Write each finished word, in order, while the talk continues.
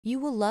You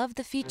will love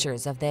the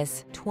features of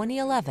this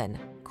 2011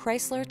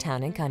 Chrysler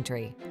Town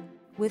Country.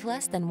 With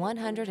less than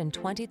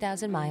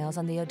 120,000 miles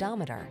on the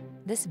odometer,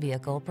 this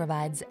vehicle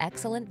provides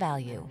excellent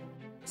value.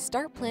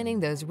 Start planning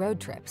those road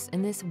trips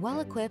in this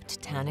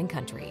well-equipped Town &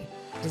 Country.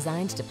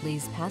 Designed to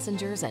please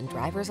passengers and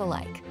drivers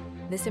alike,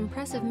 this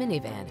impressive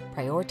minivan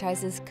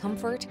prioritizes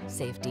comfort,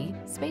 safety,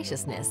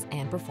 spaciousness,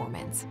 and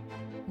performance.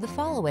 The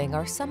following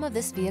are some of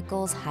this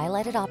vehicle's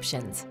highlighted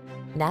options: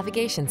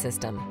 navigation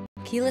system,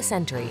 keyless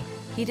entry,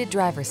 heated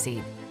driver's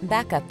seat,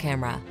 backup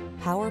camera,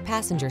 power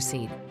passenger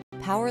seat,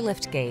 power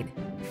liftgate,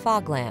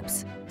 fog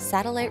lamps,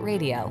 satellite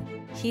radio,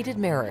 heated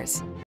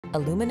mirrors,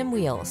 aluminum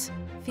wheels.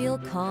 Feel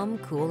calm,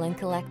 cool, and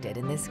collected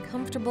in this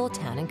comfortable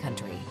Town &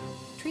 Country.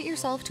 Treat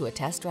yourself to a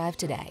test drive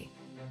today.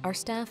 Our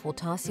staff will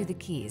toss you the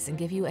keys and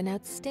give you an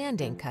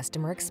outstanding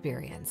customer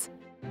experience.